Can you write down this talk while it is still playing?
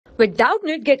With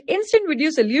Doubtnut, get instant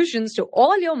video solutions to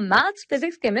all your maths,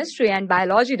 physics, chemistry, and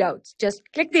biology doubts. Just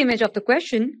click the image of the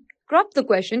question, crop the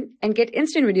question, and get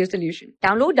instant video solution.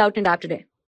 Download Doubtnut app today.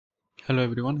 Hello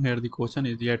everyone, here the question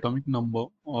is the atomic number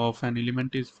of an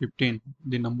element is 15.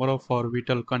 The number of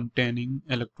orbital containing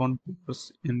electron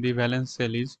pairs in the valence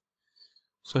shell is.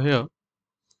 So here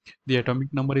the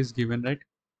atomic number is given, right?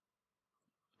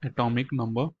 Atomic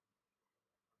number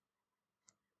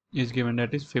is given,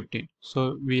 that is 15.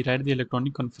 So we write the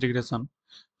electronic configuration.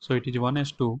 So it is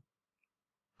 1s2,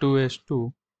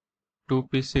 2s2,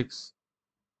 2p6,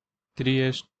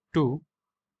 3s2,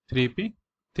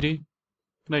 3p3,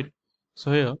 right?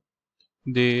 So here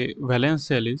the valence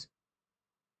shell is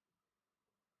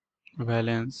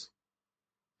 3s,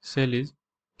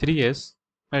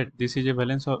 right? This is a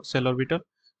valence shell orbital.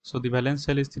 So the valence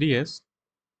shell is 3s,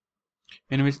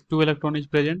 in which 2 electron is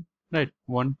present, right?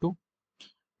 1, 2,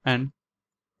 and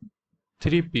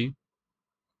 3p,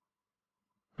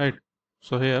 right?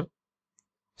 So here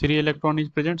 3 electron is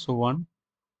present, so 1,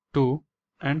 2,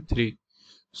 and 3.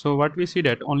 So what we see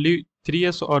that only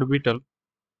 3s orbital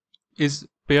is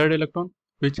paired electron,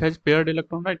 which has paired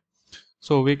electron, right?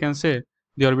 So we can say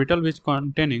the orbital which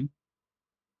containing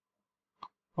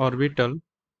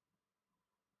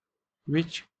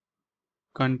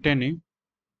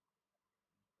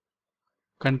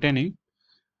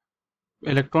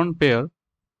electron pair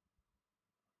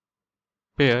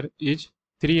is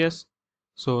 3s.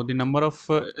 So the number of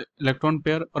electron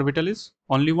pair orbital is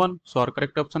only 1. So our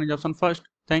correct option is option first.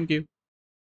 Thank you.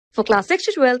 For class 6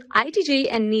 to 12, IIT JEE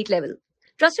and NEET level.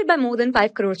 Trusted by more than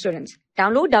 5 crore students.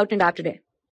 Download Doubtnut app today.